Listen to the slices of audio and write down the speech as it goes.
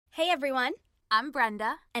Hey everyone, I'm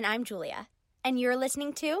Brenda. and I'm Julia, and you're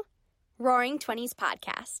listening to Roaring 20s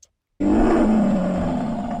Podcast.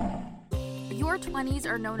 Your 20s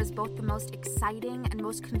are known as both the most exciting and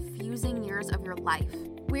most confusing years of your life.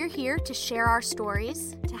 We're here to share our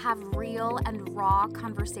stories, To have real and raw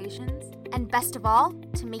conversations. and best of all,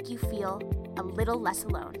 to make you feel a little less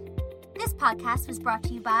alone. This podcast was brought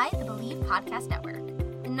to you by the Believe Podcast Network,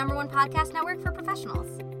 the #1 podcast network for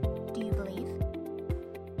professionals. Do you believe?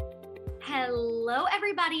 Hello,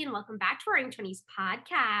 everybody, and welcome back to Roaring 20s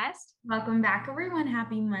Podcast. Welcome back, everyone.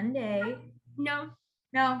 Happy Monday. No,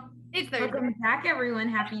 It's Thursday. Welcome back, everyone.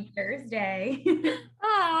 Happy Thursday. Oh,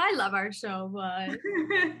 I love our show, but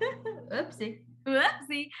Oopsie.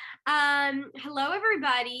 whoopsie. Hello,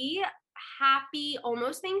 everybody. Happy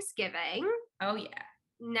almost Thanksgiving. Oh, yeah.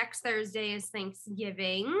 Next Thursday is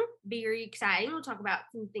Thanksgiving. Very exciting. We'll talk about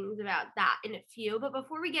some things about that in a few. But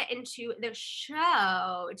before we get into the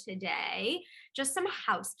show today, just some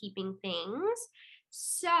housekeeping things.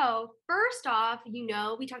 So first off,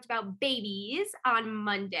 we talked about babies on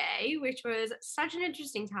Monday, which was such an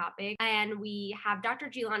interesting topic. And we have Dr.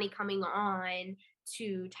 Giuliani coming on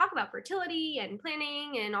to talk about fertility and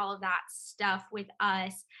planning and all of that stuff with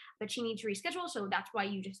us. But she needs to reschedule. So that's why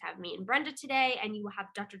you just have me and Brenda today. And you will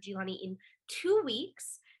have Dr. Giuliani in 2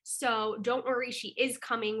 weeks. So don't worry, she is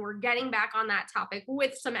coming. We're getting back on that topic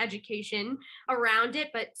with some education around it.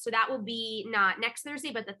 But so that will be not next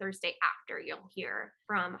Thursday, but the Thursday after you'll hear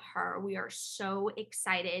from her. We are so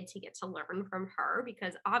excited to get to learn from her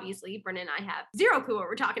because obviously Brenda and I have zero clue what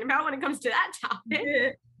we're talking about when it comes to that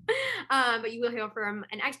topic. But you will hear from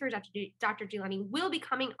an expert. Dr. Giuliani will be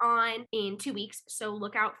coming on in 2 weeks. So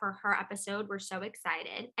look out for her episode. We're so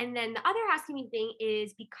excited. And then the other housekeeping thing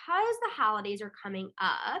is because the holidays are coming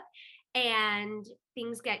up and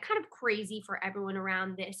things get kind of crazy for everyone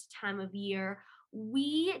around this time of year,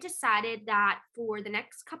 we decided that for the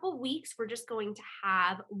next couple weeks, we're just going to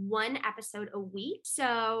have 1 episode a week.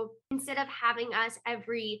 So instead of having us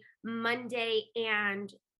every Monday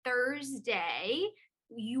and Thursday,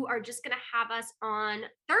 you are just going to have us on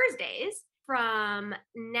Thursdays from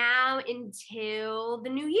now until the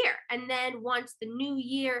new year. And then once the new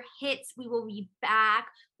year hits, we will be back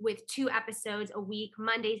with 2 episodes a week,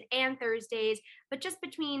 Mondays and Thursdays. But just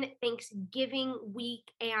between Thanksgiving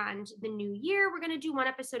week and the new year, we're going to do 1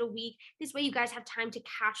 episode a week. This way you guys have time to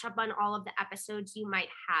catch up on all of the episodes you might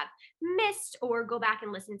have missed or go back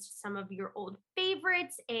and listen to some of your old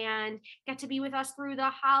favorites and get to be with us through the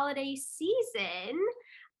holiday season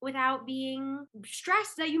without being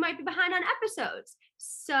stressed that you might be behind on episodes.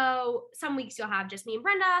 So some weeks you'll have just me and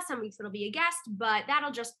Brenda, some weeks it'll be a guest, but that'll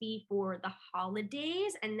just be for the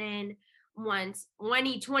holidays. And then once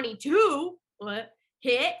 2022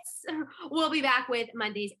 hits, we'll be back with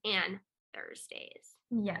Mondays and Thursdays.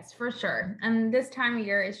 Yes, for sure. And this time of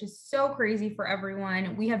year is just so crazy for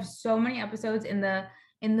everyone. We have so many episodes in the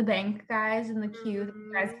bank, guys, in the queue that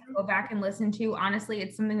you guys can go back and listen to. Honestly,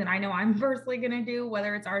 it's something that I know I'm personally going to do,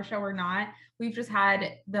 whether it's our show or not. We've just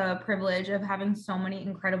had the privilege of having so many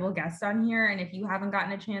incredible guests on here. And if you haven't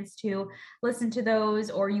gotten a chance to listen to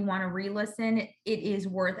those or you want to re-listen, it is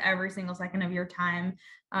worth every single second of your time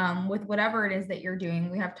with whatever it is that you're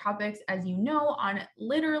doing. We have topics, as you know, on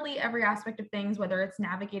literally every aspect of things, whether it's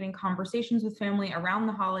navigating conversations with family around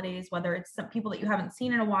the holidays, whether it's some people that you haven't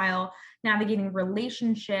seen in a while, navigating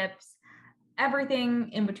relationships,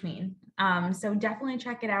 everything in between. So definitely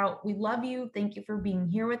check it out. We love you. Thank you for being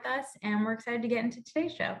here with us. And we're excited to get into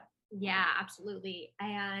today's show. Yeah, absolutely.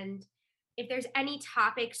 And if there's any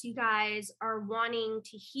topics you guys are wanting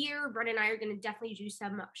to hear, Brenda and I are going to definitely do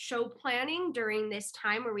some show planning during this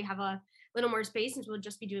time where we have a little more space since we'll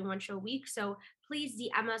just be doing 1 show a week. So please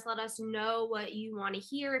DM us, let us know what you want to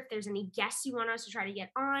hear, if there's any guests you want us to try to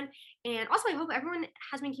get on. And also, I hope everyone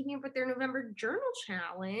has been keeping up with their November journal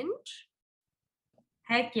challenge.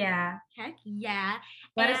 Heck yeah. Heck yeah.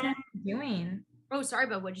 Let us know how you're doing. Oh, sorry,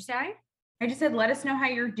 but what'd you say? I just said, let us know how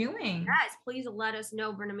you're doing. Yes, please let us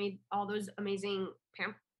know. Brenda made all those amazing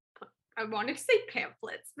I wanted to say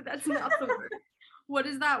pamphlets, but that's not the word. What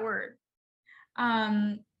is that word?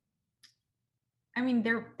 I mean,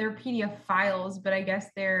 they're PDF files, but I guess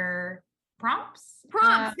they're prompts.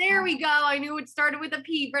 There we go. I knew it started with a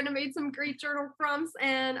P. Brenda made some great journal prompts,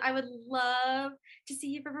 and I would love to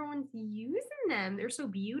see if everyone's using them. They're so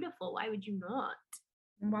beautiful. Why would you not?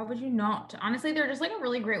 Why would you not? Honestly, they're just like a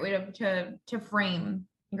really great way to frame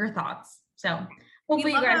your thoughts. So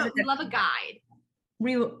hopefully you guys we love a guide.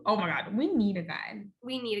 Oh my God, we need a guide.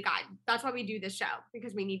 We need a guide. That's why we do this show,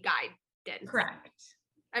 because we need guidance. Correct.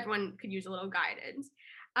 Everyone could use a little guidance.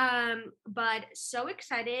 But so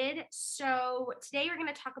excited. So today we're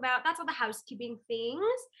going to talk about, that's all the housekeeping things.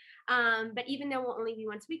 But even though we'll only be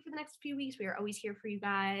once a week for the next few weeks, we are always here for you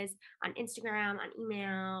guys on Instagram, on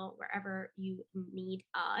email, wherever you need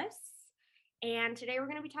us. And today we're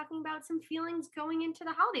going to be talking about some feelings going into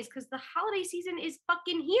the holidays because the holiday season is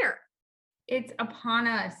fucking here. It's upon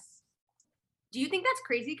us. Do you think that's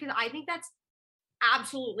crazy? Because I think that's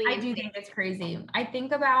absolutely I do think it's crazy. I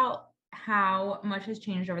think about how much has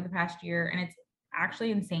changed over the past year, and it's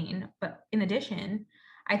actually insane. But in addition,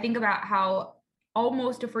 I think about how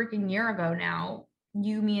almost a freaking year ago now,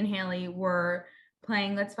 you, me, and Haley were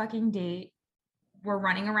playing Let's Fucking Date. We're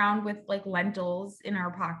running around with like lentils in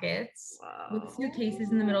our pockets, with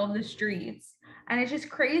suitcases in the middle of the streets. And it's just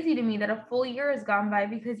crazy to me that a full year has gone by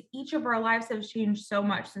because each of our lives has changed so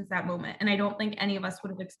much since that moment. And I don't think any of us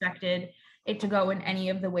would have expected it to go in any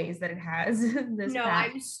of the ways that it has.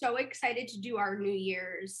 I'm so excited to do our New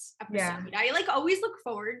Year's episode. Yeah. I like always look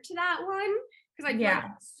forward to that one because I feel like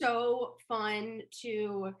it's so fun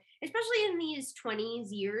to, especially in these 20s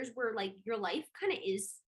years where like your life kind of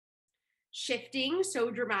is shifting so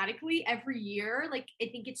dramatically every year. Like I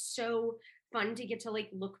think it's so fun to get to like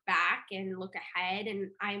look back and look ahead, and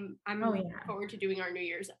I'm looking forward to doing our New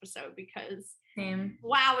Year's episode because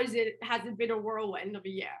wow, has it been a whirlwind of a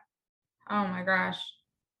year. Oh my gosh.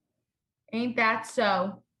 Ain't that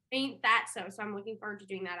so? So I'm looking forward to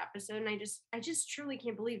doing that episode, and I just truly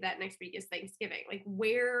can't believe that next week is Thanksgiving. Like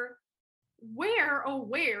where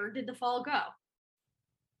did the fall go?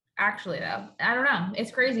 Actually though, I don't know.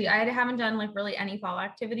 It's crazy. I haven't done like really any fall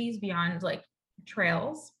activities beyond like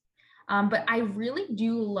trails. But I really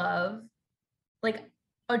do love like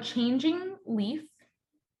a changing leaf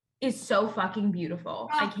is so fucking beautiful.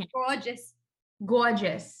 I can't.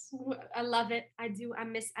 Gorgeous. I love it. I do.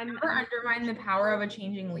 I'm never undermine the power of a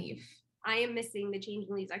changing leaf. I am missing the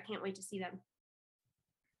changing leaves. I can't wait to see them.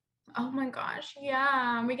 Oh my gosh.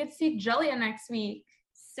 Yeah. We get to see Julia next week.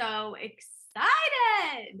 So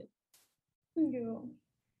excited. Yeah.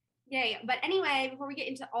 Yay. But anyway, before we get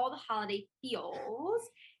into all the holiday feels,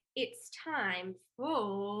 it's time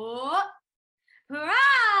for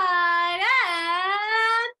Pride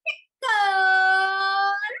and Pickle.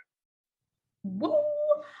 Woo!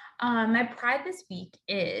 My pride this week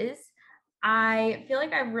is I feel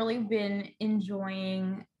like I've really been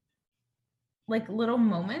enjoying like little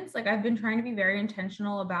moments. Like I've been trying to be very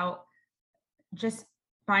intentional about just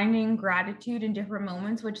finding gratitude in different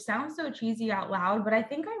moments, which sounds so cheesy out loud, but I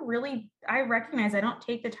think I recognize I don't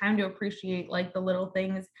take the time to appreciate like the little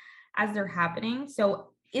things as they're happening.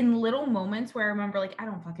 So in little moments where I remember like, I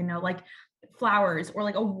don't fucking know, like flowers or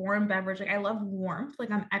like a warm beverage. Like I love warmth.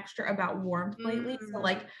 Like I'm extra about warmth lately. So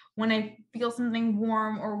like when I feel something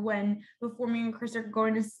warm or when before me and Chris are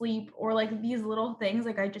going to sleep or like these little things,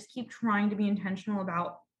 like I just keep trying to be intentional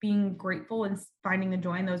about being grateful and finding the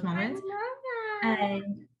joy in those moments.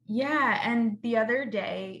 And and the other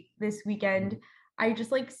day this weekend, I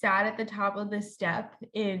just like sat at the top of the step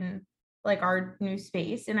in like our new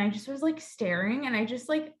space and I just was like staring and I just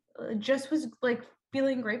was like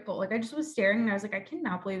feeling grateful. Like I just was staring and I was like, I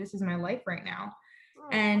cannot believe this is my life right now.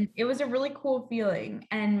 And it was a really cool feeling.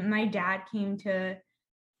 And my dad came to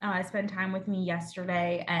spend time with me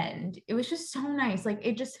yesterday and it was just so nice. Like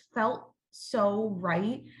it just felt so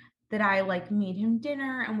right that I like made him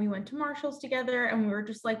dinner and we went to Marshall's together and we were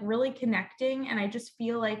just like really connecting. And I just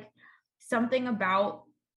feel like something about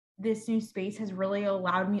this new space has really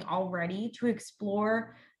allowed me already to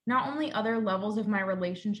explore not only other levels of my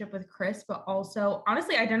relationship with Chris, but also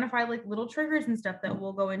honestly identify like little triggers and stuff that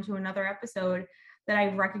we'll go into another episode that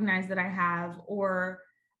I recognize that I have, or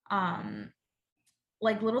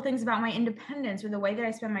like little things about my independence or the way that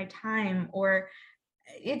I spend my time, or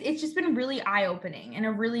it's just been really eye-opening and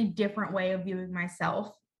a really different way of viewing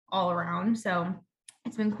myself all around. So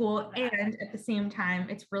it's been cool. And at the same time,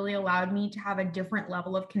 it's really allowed me to have a different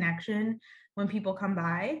level of connection when people come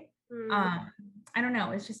by. I don't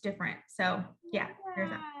know. It's just different. So yeah, there's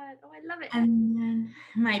that. Oh, I love it. And then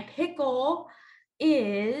my pickle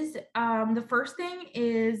is, the first thing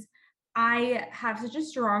is I have such a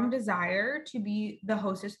strong desire to be the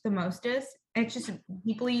hostess, the mostest. It's just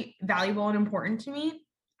deeply valuable and important to me.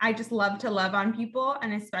 I just love to love on people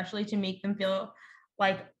and especially to make them feel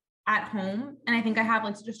like at home. And I think I have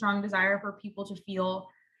like such a strong desire for people to feel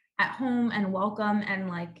at home and welcome and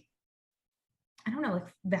like, I don't know,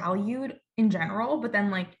 like valued in general, but then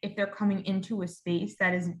like if they're coming into a space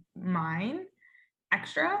that is mine,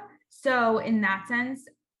 extra. So in that sense,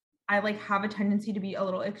 I like have a tendency to be a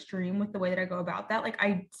little extreme with the way that I go about that. Like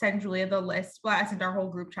I sent Julia the list. Well, I sent our whole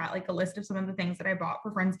group chat like a list of some of the things that I bought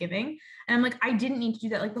for Friendsgiving. And I'm like, I didn't need to do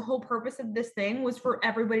that. Like the whole purpose of this thing was for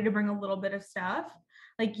everybody to bring a little bit of stuff.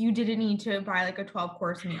 Like you didn't need to buy like a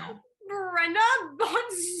 12-course meal. Brenda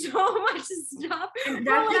bought so much stuff. And We're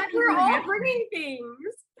that's like, not we're even all happening. bringing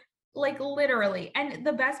things. Like literally. And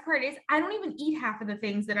the best part is I don't even eat half of the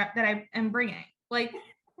things that I am bringing. Like,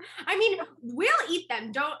 I mean, we'll eat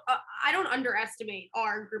them. I don't underestimate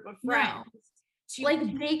our group of No. friends. to like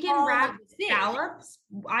eat bacon all of wrapped the things. scallops.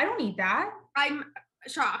 I don't eat that. I'm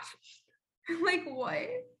shocked. Like what?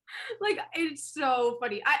 Like, it's so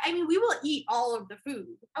funny. I mean, we will eat all of the food.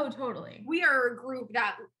 Oh, totally. We are a group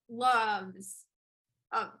that loves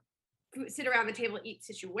sit around the table, eat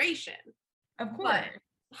situation. Of course.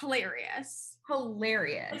 But hilarious.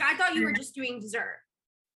 Hilarious. Like, I thought you were just doing dessert.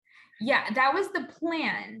 Yeah, that was the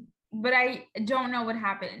plan, but I don't know what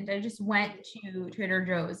happened. I just went to Trader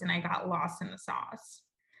Joe's and I got lost in the sauce.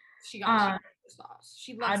 She got the sauce.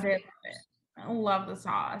 She I loves did it. love it. I love the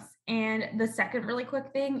sauce. And the second really quick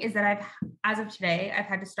thing is that as of today, I've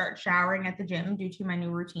had to start showering at the gym due to my new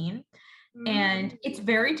routine. And it's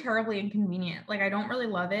very terribly inconvenient. Like I don't really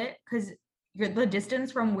love it because the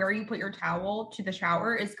distance from where you put your towel to the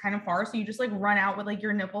shower is kind of far. So you just like run out with like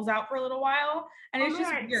your nipples out for a little while. And it's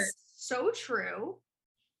just weird. So true.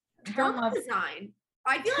 Don't Terrible love it. design.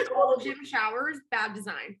 I feel like all gym showers, bad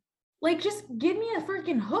design. Like just give me a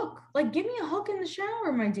freaking hook. Like give me a hook in the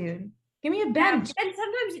shower, my dude. Give me a bench. And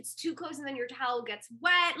sometimes it's too close and then your towel gets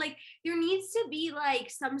wet. Like there needs to be like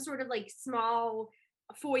some sort of like small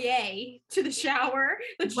foyer to the shower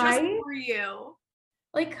that's just for you.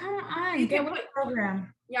 Like come on, You get can with put- the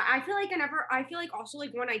program. Yeah, I feel like also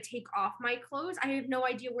like when I take off my clothes, I have no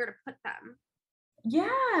idea where to put them.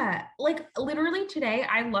 Yeah, like literally today,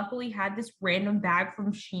 I luckily had this random bag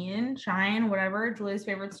from Shine, whatever, Julia's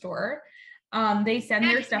favorite store. They send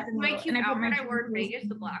their stuff in my little- cute and I put outfit my I wore in clothes Vegas,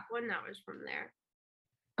 the black one, that was from there.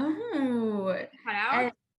 Oh, Cut out.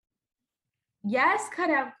 and- yes,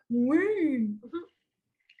 cutout queen.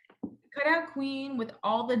 Cutout queen with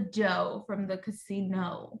all the dough from the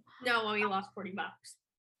casino. No, well, we lost $40.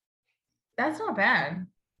 That's not bad.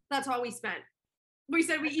 That's all we spent. We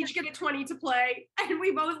said we each get a 20 to play, and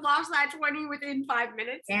we both lost that 20 within 5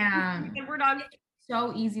 minutes. Damn. And we're done.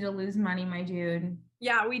 So easy to lose money, my dude.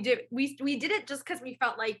 Yeah, we did. We did it just because we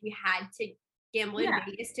felt like we had to gamble in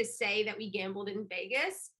Vegas to say that we gambled in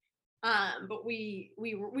Vegas. But we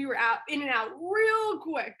were out in and out real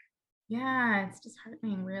quick. Yeah, it's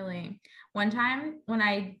disheartening, really. One time when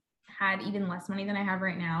I had even less money than I have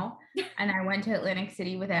right now, and I went to Atlantic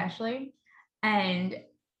City with Ashley, and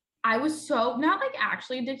I was so not like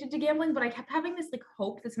actually addicted to gambling, but I kept having this like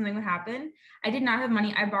hope that something would happen. I did not have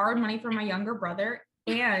money. I borrowed money from my younger brother,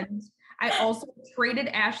 and I also traded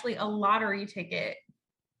Ashley a lottery ticket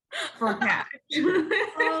for cash.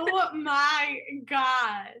 Oh my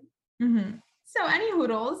God. Mm-hmm. So any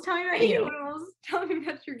hoodles, tell me about you. Noodles, tell me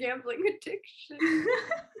about your gambling addiction.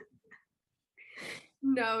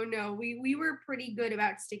 No, we were pretty good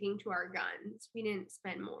about sticking to our guns. We didn't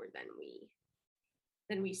spend more than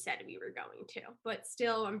we said we were going to. But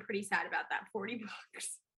still, I'm pretty sad about that $40.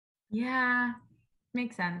 Yeah,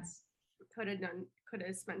 makes sense. Could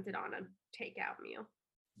have spent it on a takeout meal.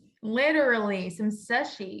 Literally, some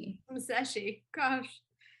sushi. Some sushi. Gosh,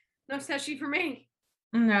 no sushi for me.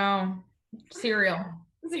 No, cereal.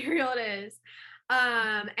 Cereal it is.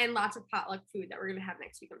 And lots of potluck food that we're gonna have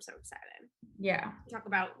next week. I'm so excited. Yeah.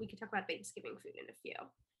 We could talk about Thanksgiving food in a few.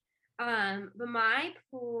 But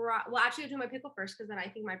actually I'll do my pickle first because then I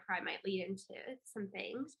think my pride might lead into some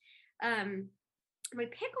things. My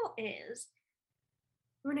pickle is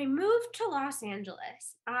when I moved to Los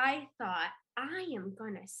Angeles, I thought I am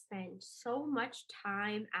gonna spend so much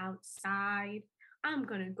time outside. I'm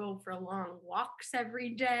gonna go for long walks every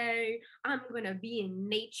day. I'm gonna be in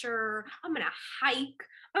nature. I'm gonna hike.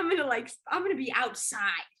 I'm gonna be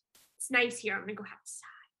outside. It's nice here. I'm gonna go outside.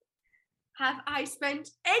 Have I spent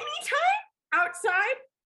any time outside?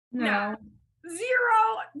 No.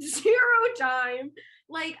 Zero time.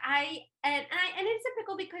 Like and it's a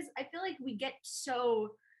pickle because I feel like you get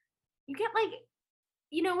like,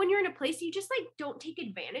 you know, when you're in a place, you just like don't take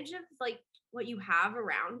advantage of like what you have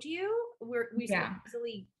around you. We so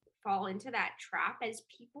easily fall into that trap as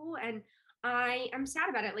people, and I'm sad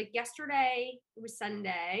about it. Like yesterday, it was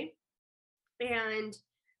Sunday, and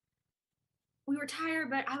we were tired,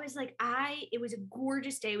 but I was like, it was a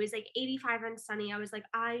gorgeous day. It was like 85 and sunny. I was like,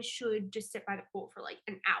 I should just sit by the pool for like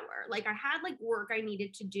an hour. Like I had like work I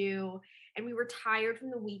needed to do, and we were tired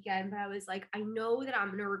from the weekend, but I was like, I know that I'm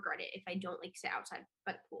going to regret it if I don't like sit outside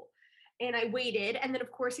by the pool. and I waited, and then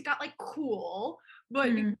of course it got like cool, but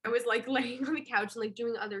I was like laying on the couch and like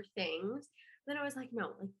doing other things. Then I was like,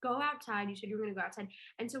 no, like go outside. You said you were gonna go outside.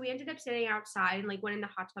 And so we ended up sitting outside and like went in the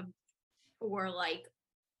hot tub for like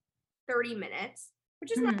 30 minutes,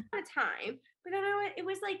 which is not a lot of time. But then it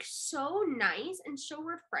was like so nice and so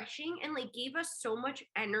refreshing and like gave us so much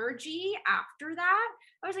energy after that.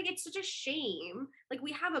 I was like, it's such a shame. Like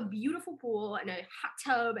we have a beautiful pool and a hot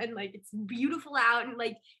tub and like it's beautiful out and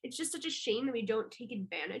like it's just such a shame that we don't take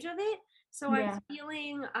advantage of it. So I'm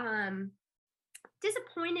feeling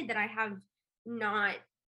disappointed that I have not,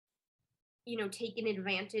 taken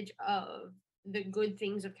advantage of the good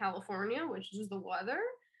things of California, which is the weather.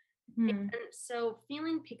 And so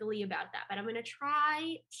feeling pickly about that, but I'm going to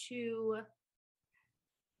try to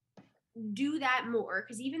do that more,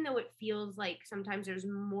 because even though it feels like sometimes there's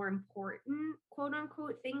more important quote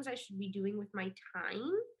unquote things I should be doing with my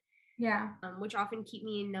time, which often keep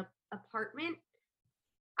me in the apartment,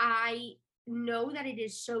 I know that it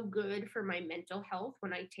is so good for my mental health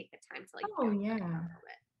when I take the time to like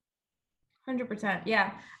 100%.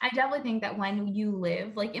 Yeah. I definitely think that when you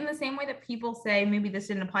live, like in the same way that people say, maybe this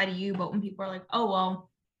didn't apply to you, but when people are like, oh, well,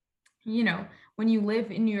 when you live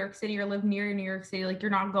in New York City or live near New York City, like you're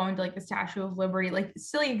not going to like the Statue of Liberty, like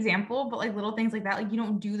silly example, but like little things like that, like you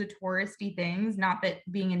don't do the touristy things, not that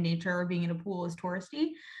being in nature or being in a pool is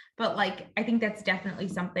touristy, but like, I think that's definitely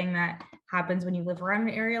something that happens when you live around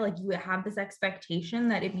an area. Like you have this expectation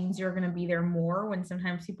that it means you're going to be there more, when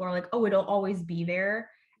sometimes people are like, oh, it'll always be there.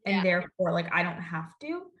 And therefore, like, I don't have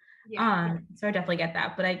to. So I definitely get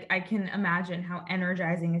that. But I can imagine how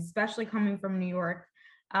energizing, especially coming from New York,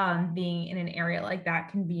 being in an area like that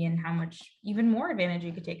can be, and how much even more advantage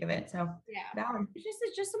you could take of it. So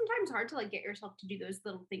it's just sometimes hard to like get yourself to do those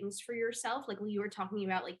little things for yourself. Like when you were talking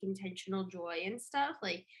about like intentional joy and stuff,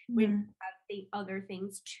 like when you have other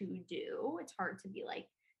things to do, it's hard to be like,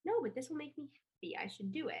 no, but this will make me happy, I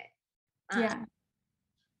should do it.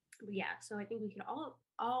 So I think we could all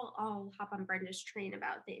hop on Brenda's train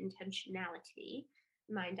about the intentionality.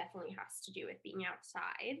 Mine definitely has to do with being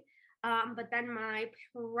outside. But then my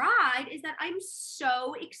pride is that I'm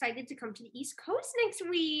so excited to come to the East Coast next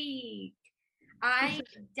week. I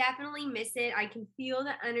definitely miss it. I can feel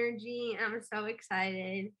the energy. I'm so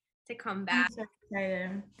excited to come back. I'm so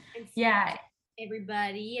excited. And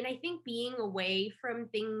everybody. And I think being away from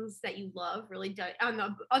things that you love really does, on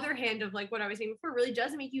the other hand of like what I was saying before, really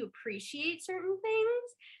does make you appreciate certain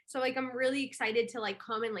things. So like I'm really excited to like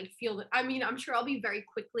come and like feel that. I mean, I'm sure I'll be very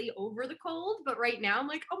quickly over the cold, but right now I'm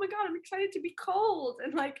like, oh my God, I'm excited to be cold,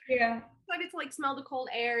 and like excited to like smell the cold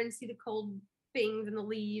air and see the cold things and the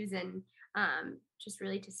leaves, and just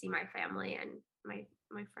really to see my family and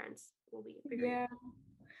my friends will be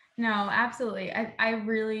No, absolutely. I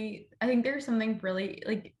think there's something really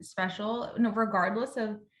like special, regardless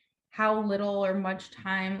of how little or much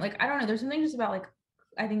time, like, I don't know, there's something just about like,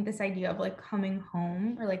 I think this idea of like coming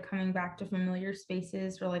home or like coming back to familiar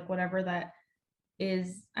spaces or like whatever that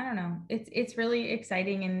is, I don't know, it's really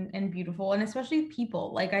exciting and beautiful. And especially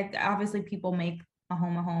people, like obviously people make a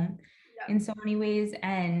home in so many ways.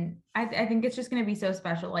 And I think it's just going to be so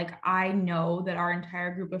special. Like, I know that our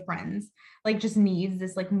entire group of friends like just needs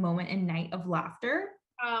this like moment and night of laughter.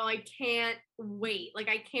 Oh, I can't wait. Like,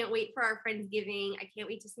 I can't wait for our Friendsgiving. I can't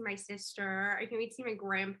wait to see my sister. I can't wait to see my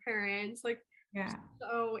grandparents. Like,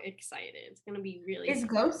 so excited. It's going to be really Is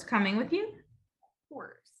Ghost coming with you? Of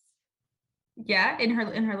course. Yeah, in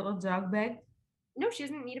her little dog bag? No, she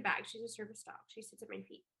doesn't need a bag. She's a service dog. She sits at my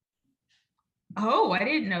feet. Oh, I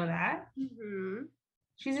didn't know that. Mm-hmm.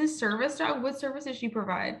 She's a service dog. What service does she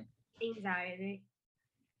provide? Anxiety.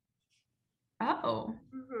 Oh.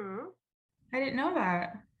 Mm-hmm. I didn't know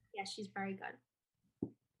that. Yeah, she's very good.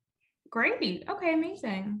 Great. Okay,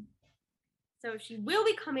 amazing. So she will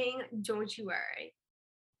be coming. Don't you worry.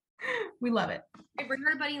 We love it. I bring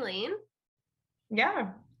her to Bunny Lane. Yeah.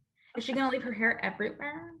 Is she gonna leave her hair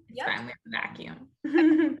everywhere? It's fine, we have a vacuum.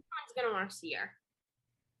 Everyone's gonna want to see her.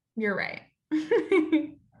 You're right.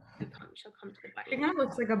 She'll come to the bunny. She kind of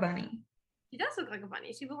looks like a bunny. She does look like a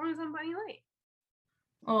bunny. She belongs on Bunny Lane.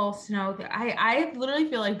 Oh, Snow. I literally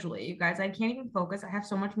feel like Julia, you guys. I can't even focus. I have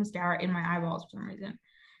so much mascara in my eyeballs for some reason.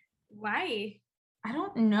 Why? I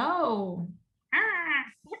don't know.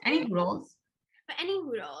 Any rules? But any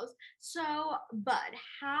hoodles. So, Bud,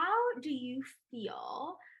 how do you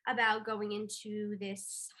feel about going into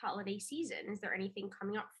this holiday season? Is there anything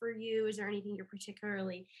coming up for you? Is there anything you're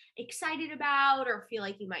particularly excited about or feel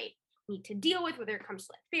like you might need to deal with, whether it comes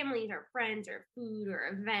to like families or friends or food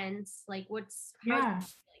or events? Like, how's you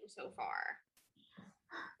feeling so far?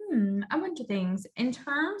 A bunch of things. In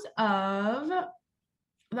terms of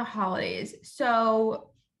The holidays.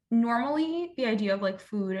 So normally the idea of like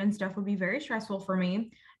food and stuff would be very stressful for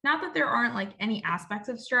me. Not that there aren't like any aspects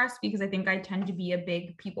of stress, because I think I tend to be a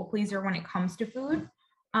big people pleaser when it comes to food.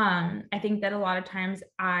 I think that a lot of times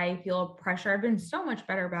I feel pressure. I've been so much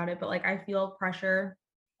better about it, but like I feel pressure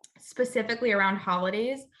specifically around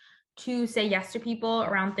holidays to say yes to people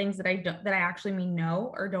around things that I actually mean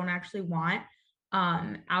no or don't actually want,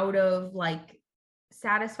 out of like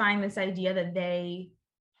satisfying this idea that they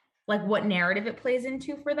like what narrative it plays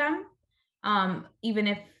into for them, even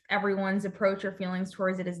if everyone's approach or feelings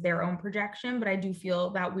towards it is their own projection. But I do feel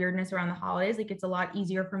that weirdness around the holidays. Like it's a lot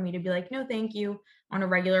easier for me to be like, no thank you, on a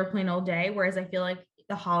regular plain old day, whereas I feel like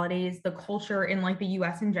the holidays, the culture in like the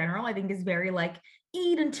US in general, I think is very like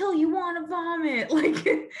eat until you want to vomit, like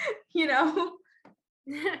you know,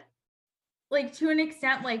 like to an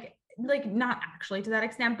extent, like not actually to that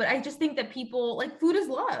extent, but I just think that people like food is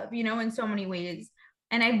love, you know, in so many ways.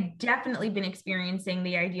 And I've definitely been experiencing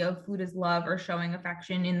the idea of food is love or showing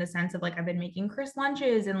affection in the sense of like I've been making Chris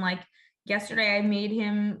lunches, and like yesterday I made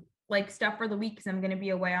him like stuff for the week because I'm going to be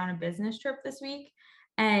away on a business trip this week,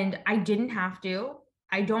 and I didn't have to.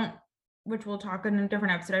 I don't, which we'll talk in a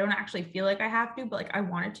different episode. I don't actually feel like I have to, but like I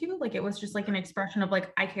wanted to. Like it was just like an expression of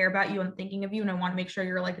like I care about you and thinking of you, and I want to make sure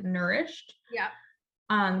you're like nourished. Yeah.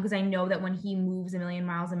 Because I know that when he moves a million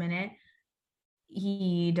miles a minute,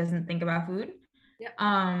 he doesn't think about food.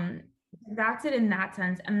 Yeah. That's it in that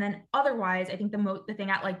sense. And then otherwise, I think the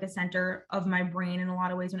thing at like the center of my brain in a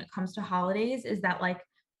lot of ways when it comes to holidays is that like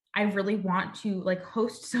I really want to like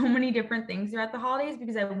host so many different things throughout the holidays,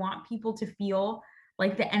 because I want people to feel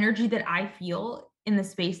like the energy that I feel in the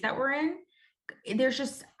space that we're in. There's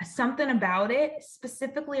just something about it,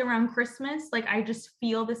 specifically around Christmas. Like I just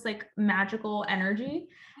feel this like magical energy.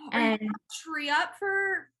 And tree up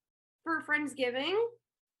for Friendsgiving?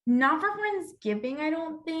 Not for Friendsgiving, I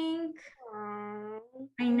don't think.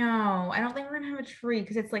 I know. I don't think we're gonna have a tree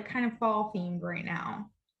because it's like kind of fall themed right now.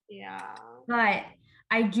 Yeah. But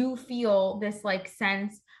I do feel this like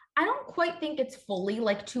sense. I don't quite think it's fully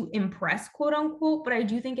like to impress, quote unquote, but I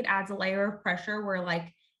do think it adds a layer of pressure where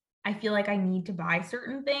like I feel like I need to buy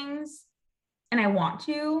certain things and I want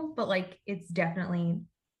to, but like it's definitely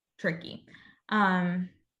tricky.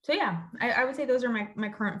 So yeah, I would say those are my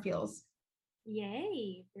current feels.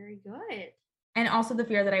 Yay, very good. And also the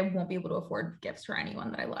fear that I won't be able to afford gifts for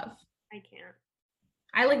anyone that I love. I can't.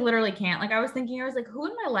 I like literally can't. Like I was like, who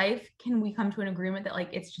in my life can we come to an agreement that like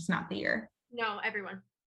it's just not the year? No, everyone.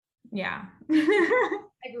 Yeah.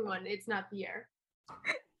 Everyone, it's not the year.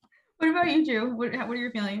 What about you, Drew? What are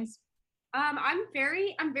your feelings? I'm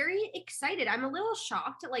very excited. I'm a little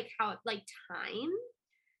shocked at like how like time,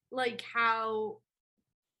 like how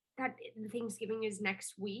that Thanksgiving is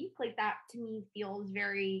next week. Like that to me feels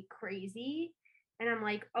very crazy. And I'm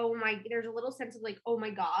like, oh my, there's a little sense of like, oh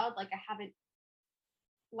my God, like I haven't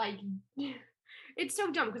like it's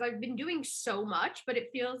so dumb because I've been doing so much, but it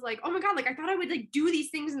feels like, oh my God, like I thought I would like do these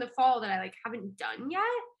things in the fall that I like haven't done yet.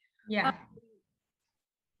 Yeah.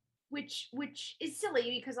 Which is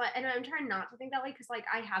silly because and I'm trying not to think that way because like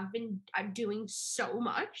I'm doing so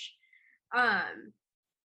much.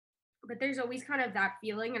 But there's always kind of that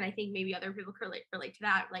feeling, and I think maybe other people could relate to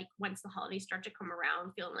that, like once the holidays start to come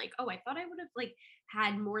around, feeling like, oh, I thought I would have like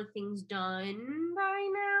had more things done by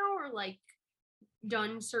now, or like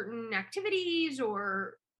done certain activities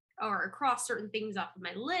or cross certain things off of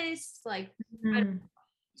my list. Like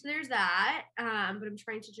so there's that. But I'm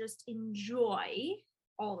trying to just enjoy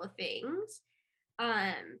all the things.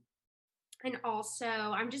 And also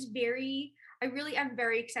I'm just I really am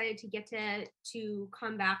very excited to get to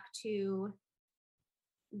come back to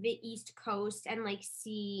the East Coast and like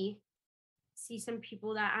see some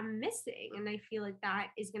people that I'm missing. And I feel like that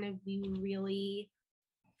is going to be really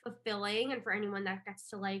fulfilling. And for anyone that gets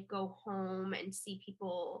to like go home and see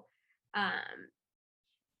people,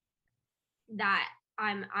 that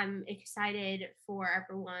I'm excited for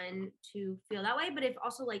everyone to feel that way. But if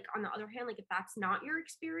also like on the other hand, like if that's not your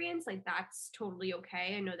experience, like that's totally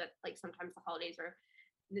okay. I know that like sometimes the holidays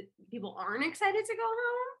people aren't excited to go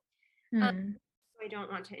home. I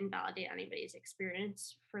don't want to invalidate anybody's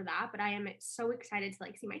experience for that, but I am so excited to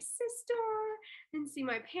like see my sister and see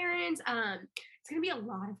my parents. It's gonna be a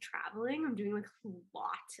lot of traveling. I'm doing like a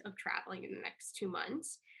lot of traveling in the next 2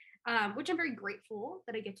 months, which I'm very grateful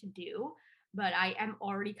that I get to do. But I am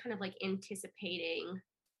already kind of like anticipating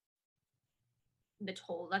the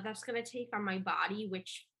toll that that's going to take on my body,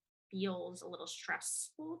 which feels a little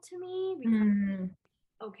stressful to me because,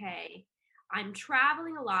 okay, I'm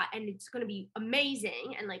traveling a lot and it's going to be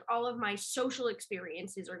amazing. And like all of my social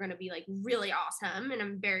experiences are going to be like really awesome. And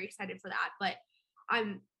I'm very excited for that. But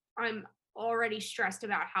I'm already stressed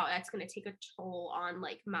about how that's going to take a toll on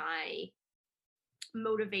like my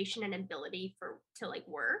motivation and ability to like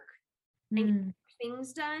work and get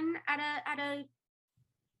things done at a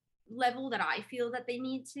level that I feel that they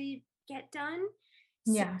need to get done.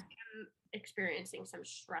 So Yeah. I'm experiencing some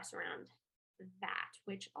stress around that,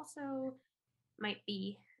 which also might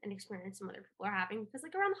be an experience some other people are having, because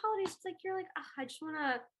like around the holidays, it's like you're like, I just want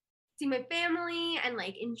to see my family and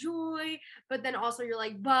like enjoy, but then also you're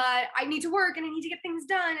like, but I need to work and I need to get things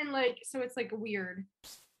done, and like so it's like a weird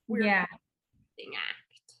Yeah, thing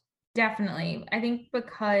act. definitely. I think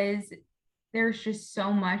because there's just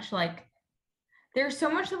so much like there's so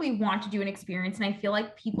much that we want to do and experience, and I feel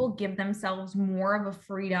like people give themselves more of a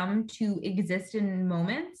freedom to exist in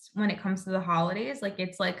moments when it comes to the holidays. Like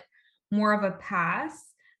it's like more of a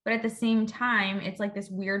pass, but at the same time it's like this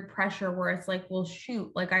weird pressure where it's like, well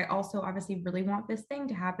shoot, like I also obviously really want this thing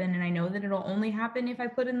to happen, and I know that it'll only happen if I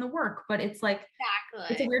put in the work, but it's like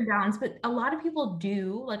Exactly. it's a weird balance. But a lot of people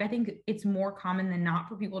do, like I think it's more common than not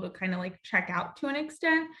for people to kind of like check out to an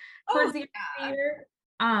extent towards the end of the year.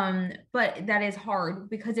 But that is hard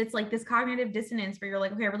because it's like this cognitive dissonance where you're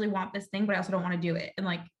like, okay, I really want this thing, but I also don't want to do it, and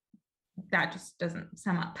like that just doesn't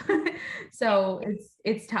sum up. So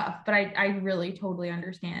it's tough, but I really totally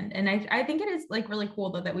understand, and I think it is like really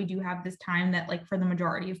cool though that we do have this time that like for the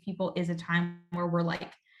majority of people is a time where we're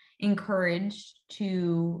like encouraged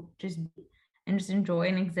to just enjoy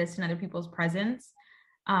and exist in other people's presence.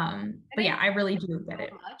 But yeah, I really do get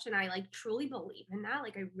it. Much, and I like truly believe in that.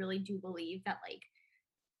 Like I really do believe that like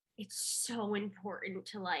it's so important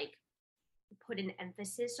to like put an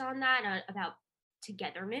emphasis on that, about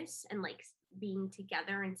togetherness and like being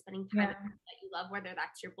together and spending time with people that you love, whether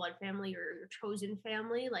that's your blood family or your chosen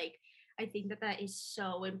family. Like I think that that is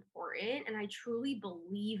so important, and I truly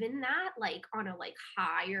believe in that, like on a like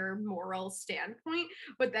higher moral standpoint.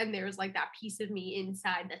 But then there's like that piece of me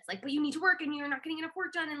inside that's like, but you need to work and you're not getting enough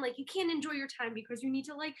work done, and like you can't enjoy your time because you need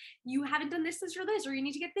to like, you haven't done this or this, or you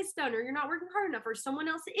need to get this done, or you're not working hard enough, or someone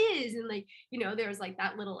else is, and like, you know, there's like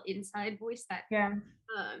that little inside voice that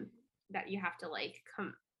that you have to like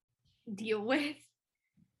come deal with.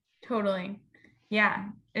 Totally. Yeah.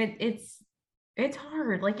 It's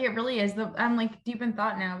hard. Like it really is. I'm like deep in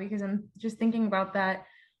thought now because I'm just thinking about that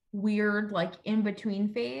weird like in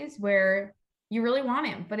between phase where you really want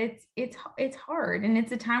it, but it's hard, and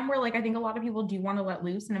it's a time where like I think a lot of people do want to let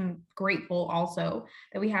loose, and I'm grateful also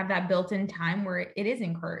that we have that built-in time where it is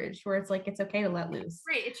encouraged, where it's like it's okay to let loose.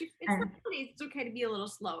 Right. It's okay to be a little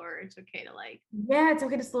slower. It's okay to like, yeah, it's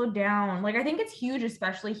okay to slow down. Like I think it's huge,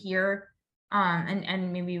 especially here.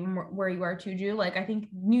 And maybe even where you are too, Ju. Like I think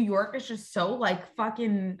New York is just so like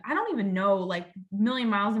fucking, I don't even know, like million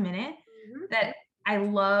miles a minute, that I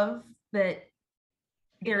love that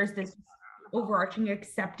there's this overarching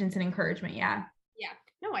acceptance and encouragement. Yeah.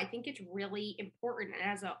 No, I think it's really important, and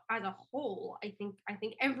as a whole, I think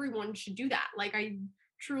everyone should do that. Like I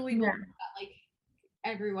truly believe that like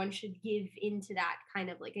everyone should give into that kind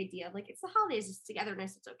of like idea of like, it's the holidays, it's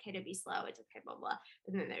togetherness, it's okay to be slow, it's okay, blah blah.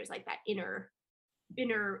 But then there's like that inner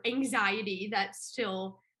anxiety that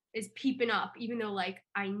still is peeping up, even though like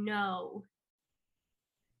I know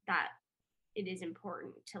that it is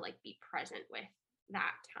important to like be present with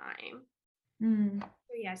that time.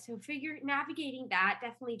 So yeah, so navigating that,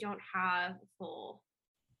 definitely don't have full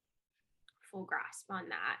grasp on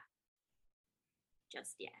that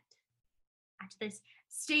just yet at this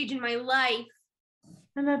stage in my life.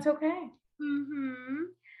 And that's okay.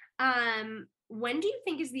 When do you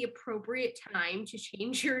think is the appropriate time to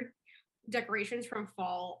change your decorations from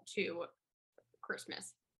fall to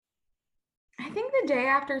Christmas? I think the day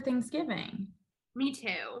after Thanksgiving. Me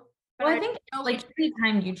too. Well, I think like any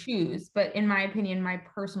time you choose, but in my opinion, my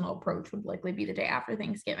personal approach would likely be the day after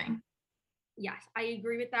Thanksgiving. Yes, I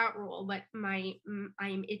agree with that rule, but I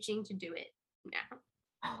am itching to do it now.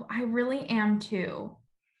 Oh, I really am too.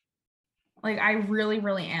 Like I really,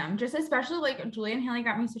 really am. Just especially like Julia and Haley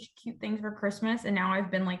got me such cute things for Christmas, and now I've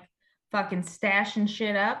been like fucking stashing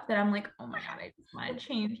shit up that I'm like, oh my God, I just want to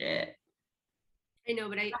change it. I know,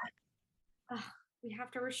 but we have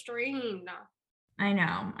to restrain. I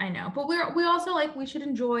know. But we also like, we should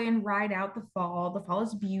enjoy and ride out the fall. The fall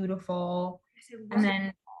is beautiful. And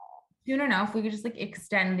then soon enough, we could just like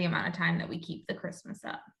extend the amount of time that we keep the Christmas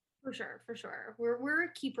up. For sure. We're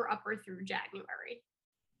a keeper upper through January.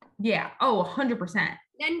 Yeah. Oh, 100%.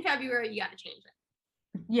 Then February, you got to change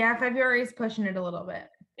it. Yeah, February is pushing it a little bit.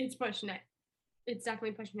 It's pushing it. It's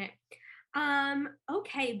definitely pushing it.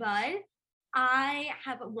 Okay, bud. I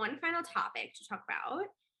have one final topic to talk about.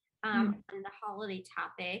 On the holiday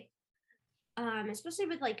topic. especially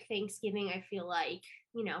with like Thanksgiving, I feel like,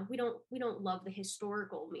 we don't love the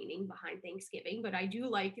historical meaning behind Thanksgiving, but I do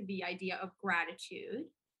like the idea of gratitude,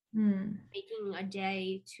 Hmm. making a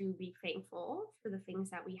day to be thankful for the things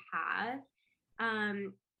that we had.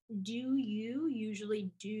 Um, do you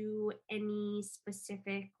usually do any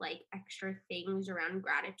specific like extra things around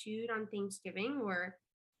gratitude on Thanksgiving, or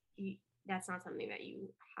you, that's not something that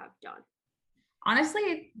you have done?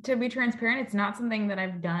 Honestly, to be transparent, it's not something that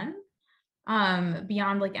I've done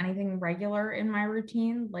beyond like anything regular in my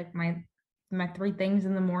routine, like my three things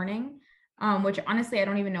in the morning. Which honestly I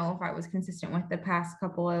don't even know if I was consistent with the past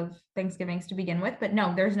couple of Thanksgivings to begin with, but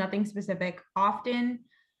no, there's nothing specific. Often,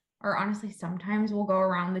 or honestly sometimes we'll go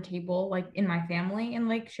around the table like in my family and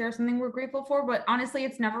like share something we're grateful for, but honestly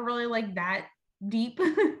it's never really like that deep.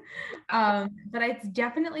 But it's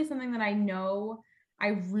definitely something that I know I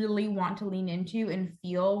really want to lean into and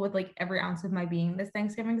feel with like every ounce of my being this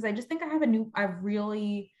Thanksgiving, because I just think I have a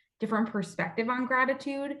really different perspective on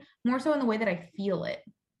gratitude, more so in the way that I feel it.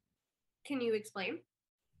 Can you explain?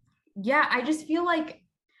 Yeah, I just feel like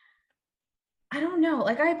I don't know.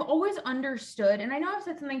 Like I've always understood, and I know I've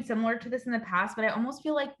said something similar to this in the past, but I almost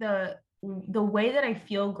feel like the way that I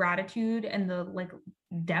feel gratitude and the like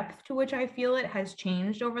depth to which I feel it has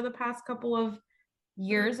changed over the past couple of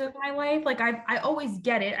years of my life. Like I always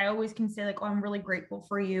get it. I always can say like, oh, I'm really grateful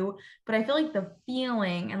for you. But I feel like the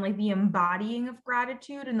feeling and like the embodying of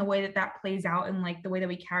gratitude and the way that that plays out and like the way that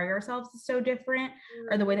we carry ourselves is so different,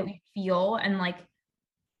 or the way that we feel. And like,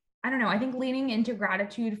 I don't know, I think leaning into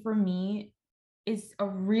gratitude for me is a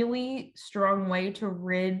really strong way to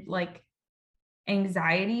rid like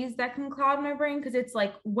anxieties that can cloud my brain, because it's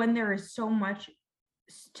like when there is so much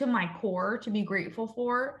to my core to be grateful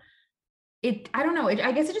for, it I don't know,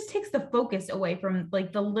 I guess it just takes the focus away from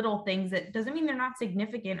like the little things. That doesn't mean they're not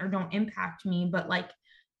significant or don't impact me, but like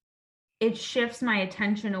it shifts my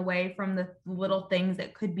attention away from the little things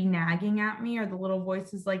that could be nagging at me, or the little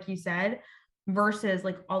voices like you said, versus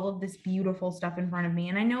like all of this beautiful stuff in front of me.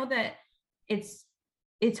 And I know that it's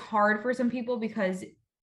it's hard for some people, because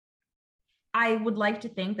I would like to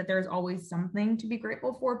think that there's always something to be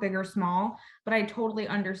grateful for, big or small, but I totally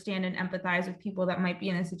understand and empathize with people that might be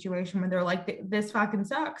in a situation where they're like, this fucking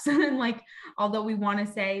sucks. And like, although we want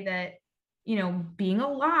to say that, being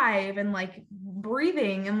alive and like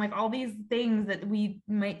breathing and like all these things that we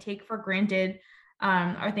might take for granted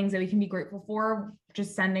are things that we can be grateful for,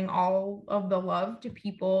 just sending all of the love to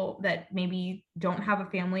people that maybe don't have a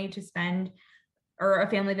family to spend, or a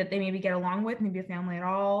family that they maybe get along with, maybe a family at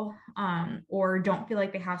all, or don't feel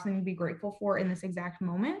like they have something to be grateful for in this exact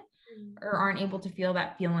moment, or aren't able to feel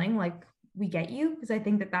that feeling. Like, we get you, because I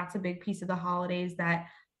think that that's a big piece of the holidays that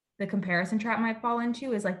the comparison trap might fall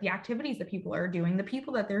into, is like the activities that people are doing, the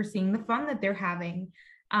people that they're seeing, the fun that they're having,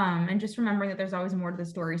 and just remembering that there's always more to the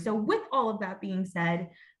story. So with all of that being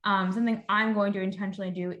said, something I'm going to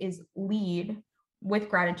intentionally do is lead with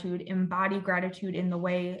gratitude, embody gratitude in the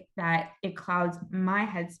way that it clouds my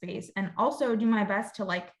headspace, and also do my best to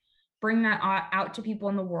like bring that out to people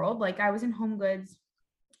in the world. Like I was in Home Goods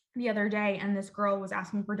the other day and this girl was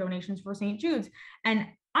asking for donations for St. Jude's, and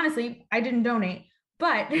honestly I didn't donate,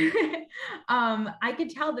 but I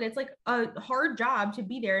could tell that it's like a hard job to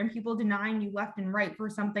be there and people denying you left and right for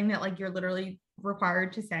something that like you're literally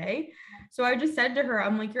required to say. So I just said to her,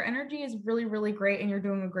 I'm like, your energy is really, really great and you're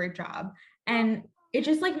doing a great job. And it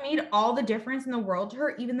just like made all the difference in the world to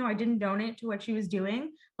her, even though I didn't donate to what she was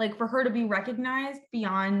doing, like for her to be recognized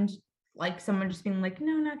beyond like someone just being like,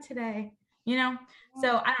 no, not today, you know?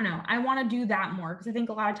 So I don't know. I want to do that more, because I think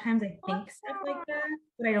a lot of times I think stuff like that,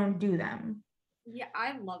 but I don't do them. Yeah,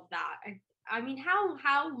 I love that. I mean,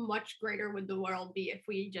 how much greater would the world be if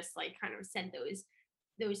we just like kind of said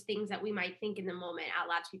those things that we might think in the moment out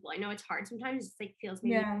loud to people? I know it's hard sometimes. It's like feels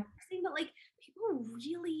maybe embarrassing, but like people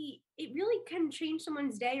really, it really can change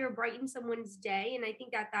someone's day or brighten someone's day. And I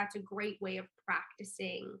think that that's a great way of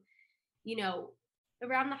practicing, you know,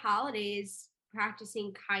 around the holidays,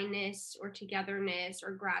 practicing kindness or togetherness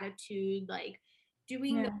or gratitude, like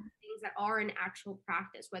doing Yeah. those things that are an actual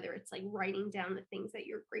practice, whether it's like writing down the things that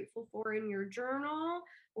you're grateful for in your journal,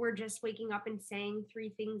 or just waking up and saying three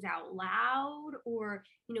things out loud, or,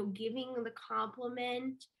 giving the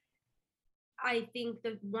compliment. I think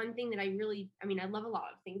the one thing that I mean, I love a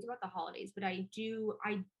lot of things about the holidays, but I do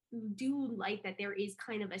like that there is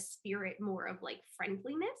kind of a spirit more of like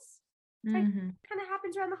friendliness Like, kind of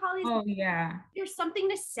happens around the holidays. Oh yeah. There's something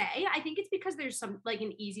to say. I think it's because there's some like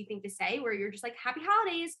an easy thing to say where you're just like happy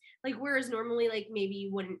holidays. Like whereas normally like maybe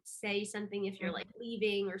you wouldn't say something if you're like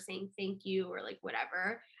leaving or saying thank you or like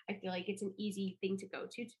whatever. I feel like it's an easy thing to go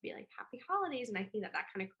to be like happy holidays. And I think that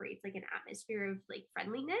kind of creates like an atmosphere of like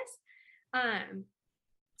friendliness.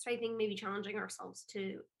 So I think maybe challenging ourselves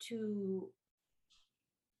to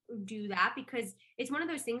do that, because it's one of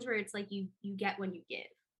those things where it's like you get when you give.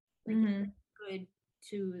 Like it's good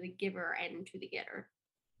to the giver and to the getter.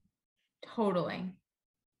 Totally.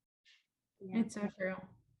 Yeah. It's so true.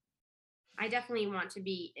 I definitely want to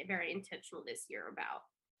be very intentional this year about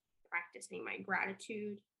practicing my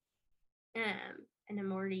gratitude. And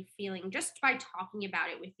I'm already feeling, just by talking about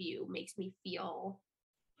it with you makes me feel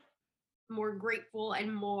more grateful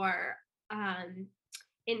and more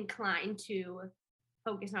inclined to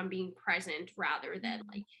focus on being present rather than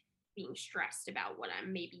like being stressed about what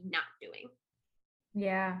I'm maybe not doing.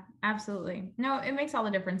 Yeah, absolutely. No, it makes all the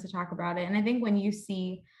difference to talk about it. And I think when you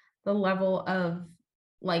see the level of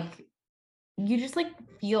like, you just like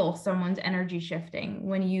feel someone's energy shifting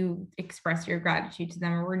when you express your gratitude to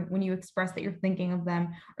them, or when you express that you're thinking of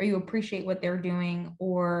them, or you appreciate what they're doing,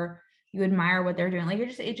 or you admire what they're doing. Like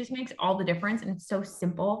it just makes all the difference. And it's so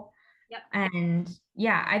simple. Yep. And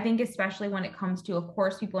yeah, I think especially when it comes to, of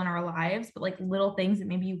course, people in our lives, but like little things that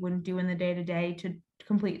maybe you wouldn't do in the day-to-day to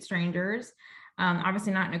complete strangers.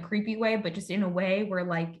 Obviously not in a creepy way, but just in a way where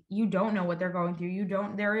like, you don't know what they're going through.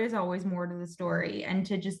 There is always more to the story, and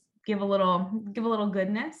to just give a little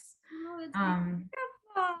goodness. Oh, it's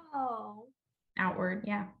beautiful. Outward.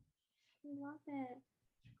 Yeah. I love it.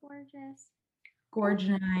 Gorgeous.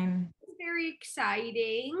 Gorgeous. It's very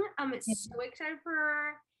exciting. So excited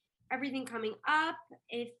for everything coming up.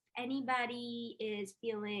 If anybody is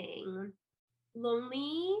feeling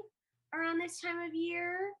lonely around this time of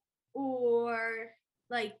year, or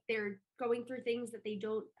like they're going through things that they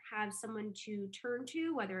don't have someone to turn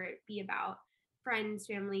to, whether it be about friends,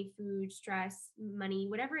 family, food, stress, money,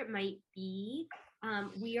 whatever it might be,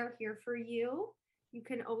 we are here for you. You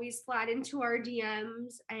can always slide into our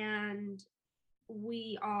DMs, and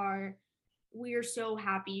we are so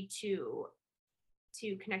happy to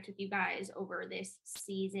connect with you guys over this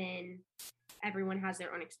season. Everyone has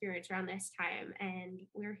their own experience around this time, and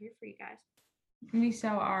we're here for you guys. We so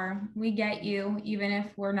are. We get you, even if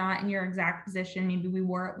we're not in your exact position. Maybe we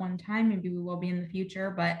were at one time, maybe we will be in the future,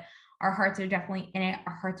 but our hearts are definitely in it.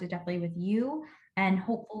 Our hearts are definitely with you. And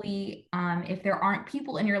hopefully, if there aren't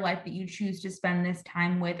people in your life that you choose to spend this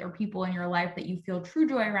time with, or people in your life that you feel true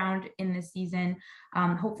joy around in this season,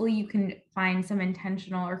 hopefully you can find some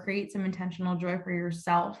intentional, or create some intentional joy for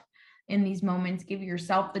yourself in these moments. Give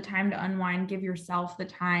yourself the time to unwind, give yourself the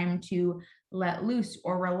time to let loose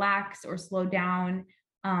or relax or slow down,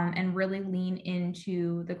 and really lean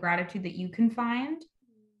into the gratitude that you can find,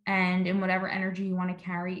 and in whatever energy you want to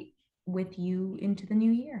carry with you into the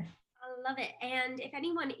new year. I love it. And if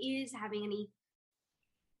anyone is having any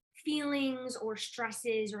feelings or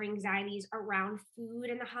stresses or anxieties around food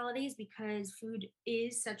in the holidays, because food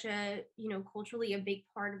is such a, culturally a big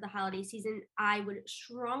part of the holiday season, I would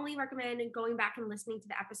strongly recommend going back and listening to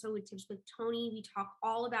the episode with Tips with Tony. We talk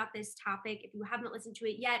all about this topic. If you haven't listened to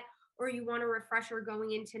it yet, or you want a refresher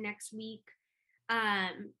going into next week,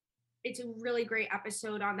 it's a really great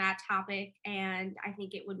episode on that topic. And I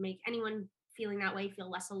think it would make anyone feeling that way feel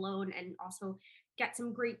less alone, and also get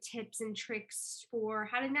some great tips and tricks for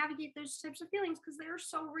how to navigate those types of feelings, because they're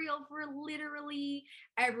so real for literally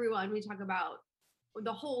everyone. We talk about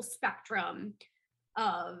the whole spectrum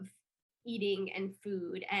of eating and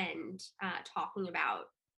food, and talking about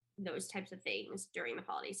those types of things during the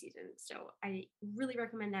holiday season. So I really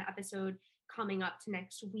recommend that episode coming up to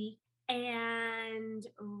next week. And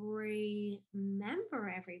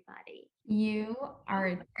remember, everybody, you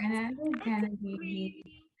are gonna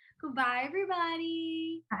be. Goodbye,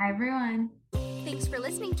 everybody. Bye, everyone. Thanks for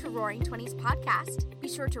listening to Roaring 20s podcast. Be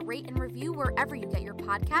sure to rate and review wherever you get your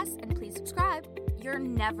podcasts, and please subscribe. You're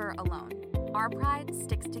never alone. Our pride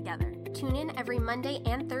sticks together. Tune in every Monday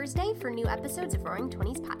and Thursday for new episodes of Roaring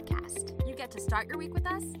 20s podcast. You get to start your week with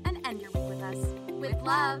us and end your week with us. With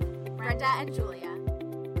love, Brenda and Julia.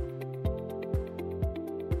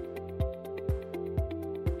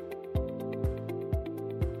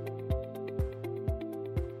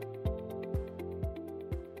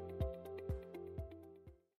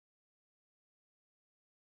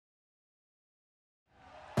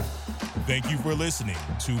 Thank you for listening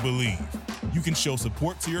to Believe. You can show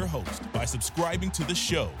support to your host by subscribing to the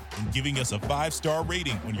show and giving us a 5-star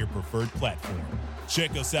rating on your preferred platform.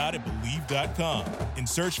 Check us out at Believe.com and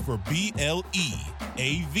search for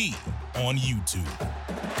BLEAV on YouTube.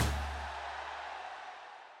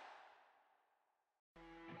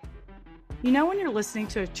 You know when you're listening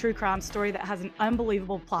to a true crime story that has an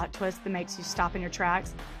unbelievable plot twist that makes you stop in your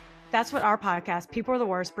tracks? That's what our podcast, People Are the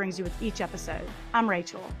Worst, brings you with each episode. I'm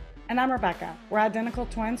Rachel. And I'm Rebecca. We're identical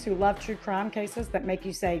twins who love true crime cases that make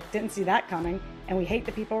you say, didn't see that coming, and we hate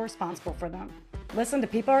the people responsible for them. Listen to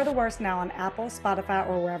People Are the Worst now on Apple, Spotify,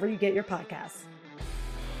 or wherever you get your podcasts.